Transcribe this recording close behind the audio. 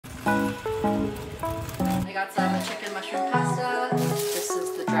I got some chicken mushroom pasta. This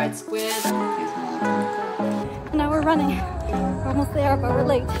is the dried squid. Now we're running. We're almost there, but we're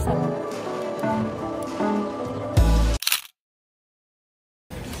late. So.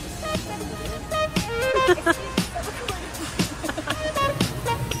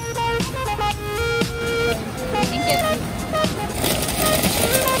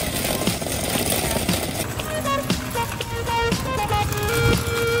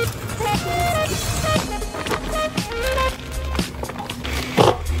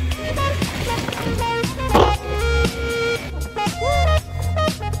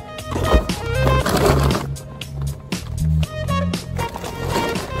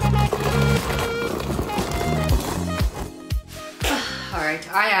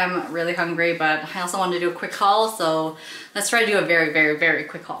 I am really hungry, but I also wanted to do a quick haul, so let's try to do a very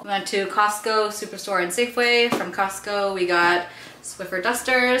quick haul. We went to Costco, Superstore, and Safeway. From Costco, we got Swiffer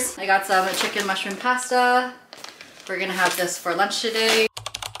dusters. I got some chicken mushroom pasta. We're gonna have this for lunch today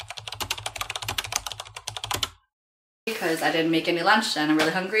because I didn't make any lunch and I'm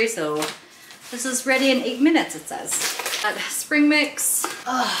really hungry, so this is ready in 8 minutes, it says. Got spring mix.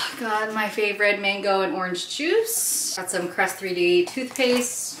 Oh god, my favorite mango and orange juice. Got some Crest 3D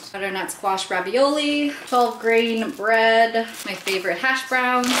toothpaste. Butternut squash ravioli. 12 grain bread. My favorite hash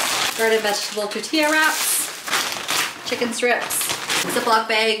browns. Garden vegetable tortilla wraps. Chicken strips. Ziploc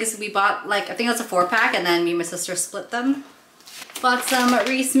bags. We bought like, I think it was a 4-pack, and then me and my sister split them. Bought some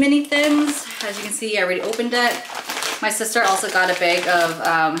Reese mini thins. As you can see, I already opened it. My sister also got a bag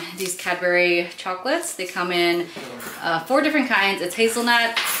of these Cadbury chocolates. They come in 4 different kinds. It's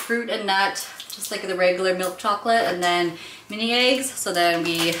hazelnut, fruit and nut, just like the regular milk chocolate, and then mini eggs. So then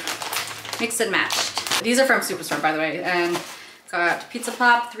we mixed and matched. These are from Superstore, by the way. And got pizza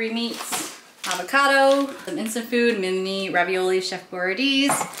pop, 3 meats, avocado, some instant food, mini ravioli, Chef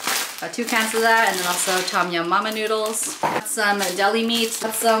Boyardee's. Got 2 cans of that, and then also Tom Yum Mama noodles. Got some deli meats.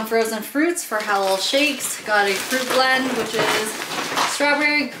 Got some frozen fruits for halal shakes. Got a fruit blend, which is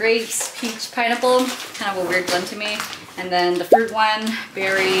strawberry, grapes, peach, pineapple. Kind of a weird blend to me. And then the fruit one,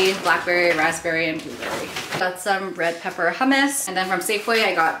 berry, blackberry, raspberry, and blueberry. Got some red pepper hummus. And then from Safeway,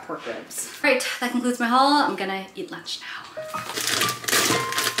 I got pork ribs. All right, that concludes my haul. I'm gonna eat lunch now.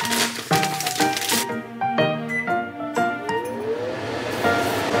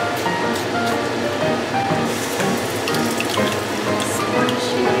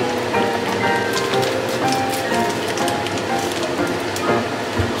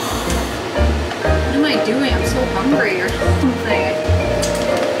 Doing? I'm so hungry or something.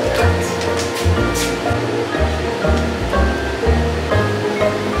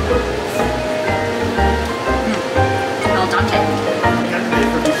 Al dente.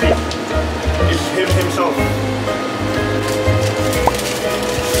 It's him himself.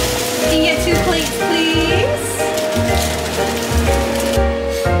 Can you get 2 plates, please?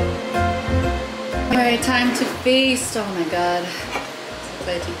 Alright, time to feast. Oh my god.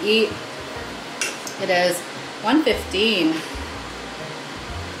 So excited to eat. It is 1:15.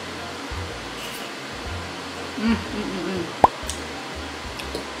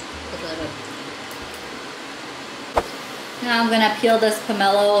 Now I'm gonna peel this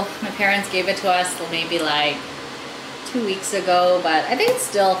pomelo. My parents gave it to us maybe like 2 weeks ago, but I think it's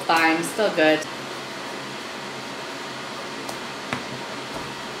still fine, still good.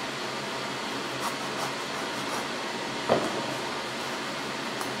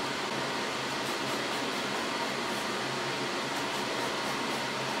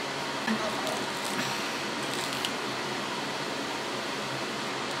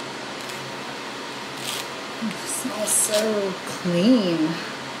 Smells so clean.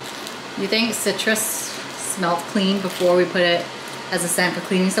 You think citrus smelled clean before we put it as a scent for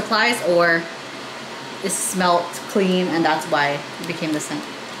cleaning supplies, or it smelled clean and that's why it became the scent?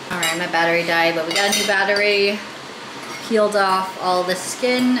 Alright, my battery died, but we got a new battery. Peeled off all the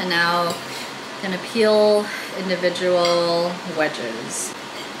skin, and now I'm gonna peel individual wedges.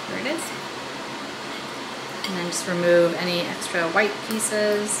 There it is. And then just remove any extra white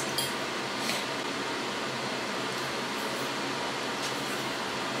pieces.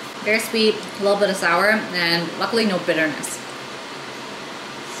 Very sweet, a little bit of sour, and luckily no bitterness.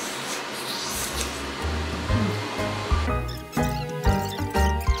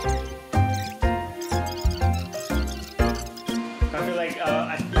 I feel like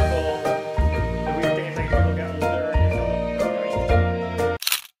as people, the weird thing is like people get older.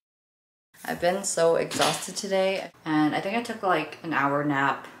 I've been so exhausted today, and I think I took like an hour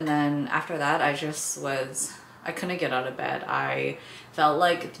nap, and then after that I just was I couldn't get out of bed. I felt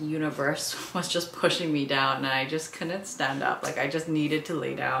like the universe was just pushing me down and I just couldn't stand up. Like I just needed to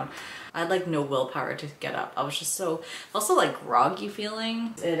lay down. I had like no willpower to get up. I was just so, also like groggy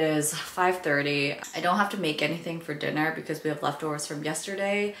feeling. It is 5:30. I don't have to make anything for dinner because we have leftovers from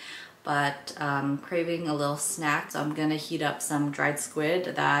yesterday, but craving a little snack. So I'm gonna heat up some dried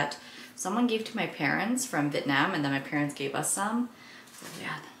squid that someone gave to my parents from Vietnam, and then my parents gave us some. So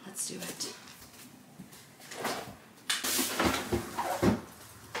yeah, let's do it.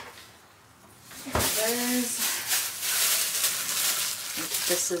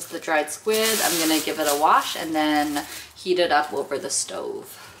 This is the dried squid. I'm gonna give it a wash and then heat it up over the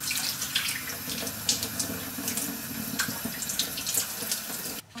stove.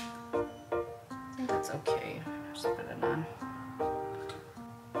 I think that's okay. Just put it on.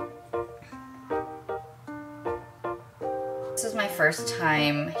 This is my first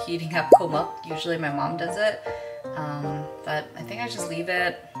time heating up komuk. Usually my mom does it, but I think I just leave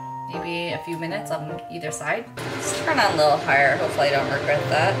it maybe a few minutes on either side. Let's turn on a little higher. Hopefully I don't regret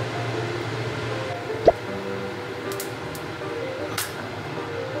that.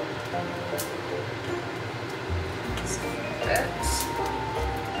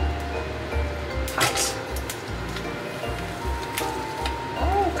 Hot.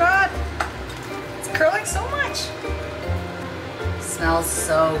 Oh God, it's curling so much. Smells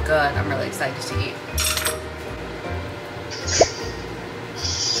so good. I'm really excited to eat.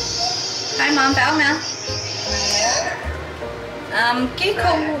 Hi Mom, Pham nè.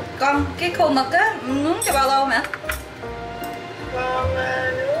 Cái khô mực á, nướng cho bao lâu mẹ? Con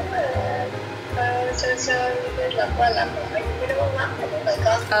nướng sơ sơ lần qua lần lại cái đó mắm rồi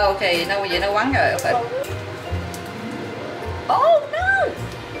con. Oh, okay, vậy nó quán rồi. Okay. Oh no!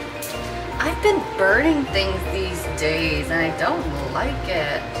 I've been burning things these days and I don't like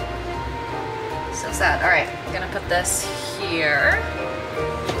it. So sad. Alright, I'm gonna put this here.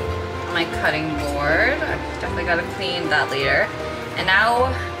 My cutting board. I definitely gotta clean that later. And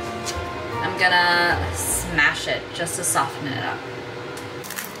now I'm gonna smash it just to soften it up.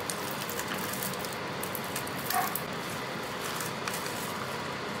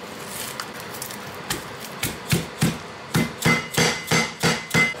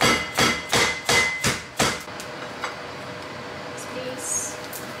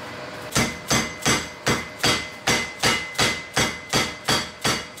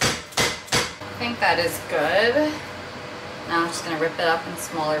 I think that is good. Now I'm just going to rip it up in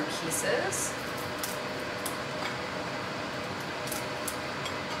smaller pieces.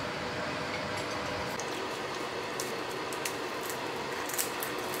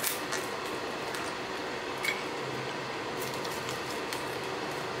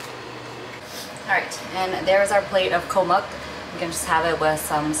 Alright, and there's our plate of komuk. We can just have it with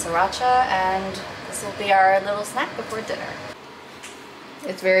some sriracha, and this will be our little snack before dinner.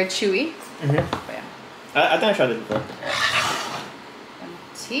 It's very chewy. Mm-hmm. Oh, yeah. I think I tried it before.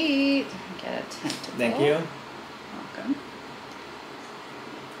 Tea. Get a tentacle. Thank you. Welcome.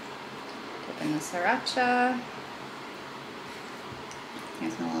 Dip in the sriracha.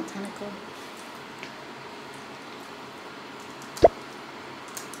 Here's my little tentacle.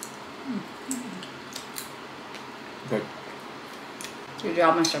 Good. Your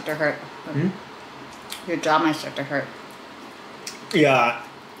jaw might start to hurt. Hmm? Your jaw might start to hurt. Yeah,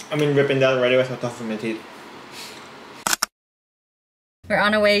 I mean ripping that already was so tough for my teeth. We're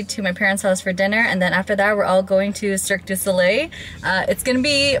on our way to my parents' house for dinner, and then after that we're all going to Cirque du Soleil. It's gonna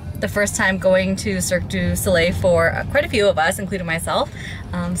be the first time going to Cirque du Soleil for quite a few of us, including myself.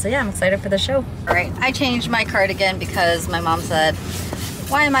 So yeah, I'm excited for the show. All right, I changed my cardigan because my mom said,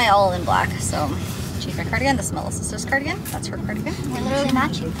 why am I all in black? So changed my cardigan. This is my little sister's cardigan. That's her cardigan. We're literally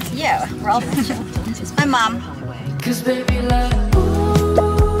matching. Yeah, we're all matching. My mom. Cause baby like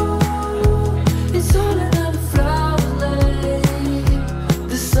ooh, it's all another flower lane.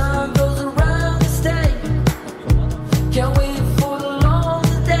 The sun goes around the state. Can't wait for the long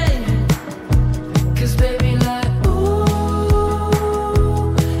day. Cause baby like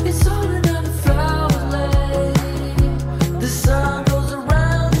ooh, it's all another flower lane. The sun goes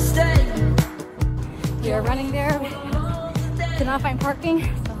around the state. We are running there. Could not find parking,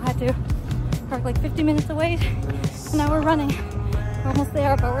 so I had to park like 50 minutes away. And now we're running. We're almost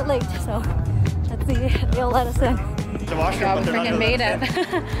there, but we're late, so let's see if they'll let us in. The washroom, God, but we they're not freaking gonna made let it. us in.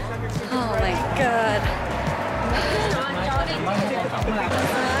 Oh my god.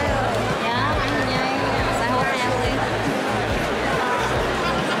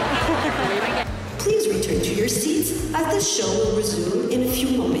 Please return to your seats as the show will resume in a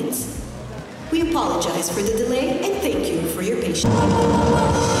few moments. We apologize for the delay and thank you for your patience.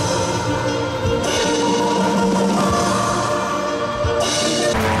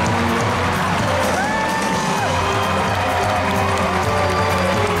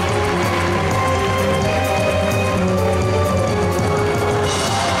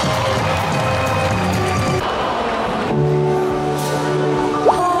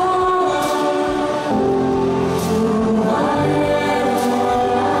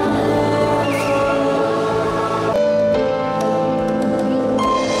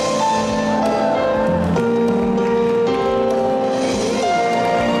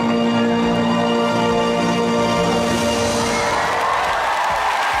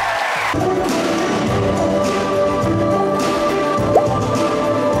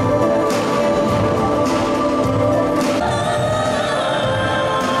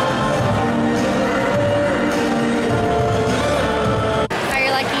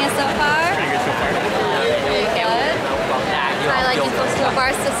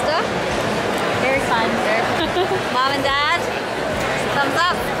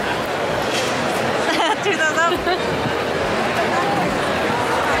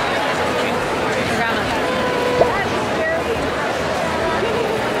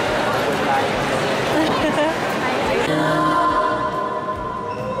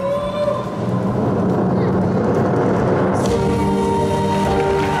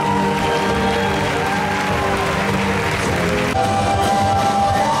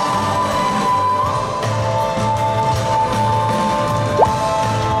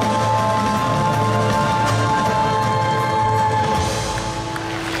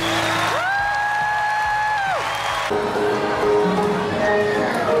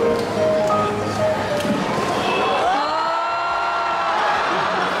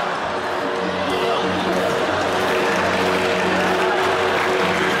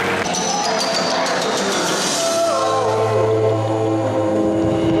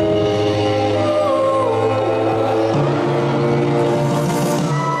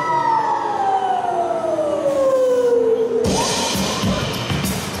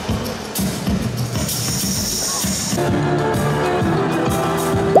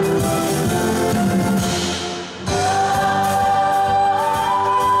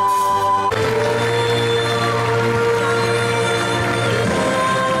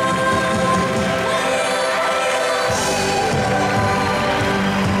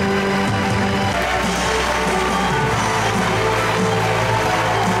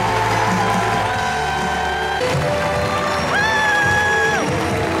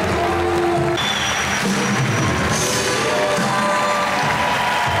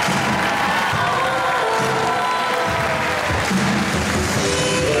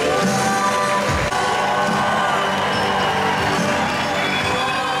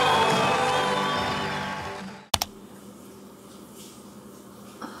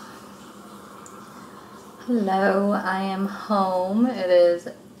 Hello, I am home. It is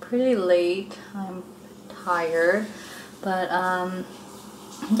pretty late. I'm tired, but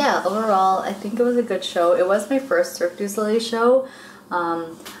yeah, overall I think it was a good show. It was my first Cirque du Soleil show.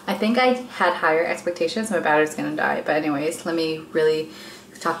 I think I had higher expectations. My battery's gonna die, but anyways, let me really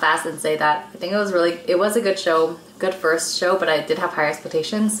talk fast and say that I think it was a good show, good first show, but I did have higher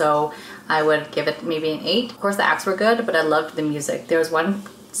expectations, so I would give it maybe an 8. Of course the acts were good, but I loved the music. There was one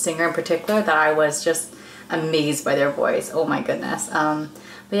singer in particular that I was just amazed by their voice. Oh my goodness.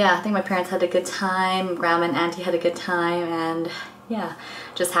 But yeah, I think my parents had a good time, grandma and auntie had a good time, and yeah,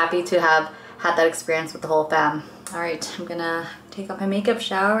 just happy to have had that experience with the whole fam. Alright, I'm gonna take off my makeup,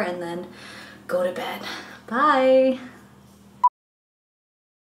 shower, and then go to bed. Bye!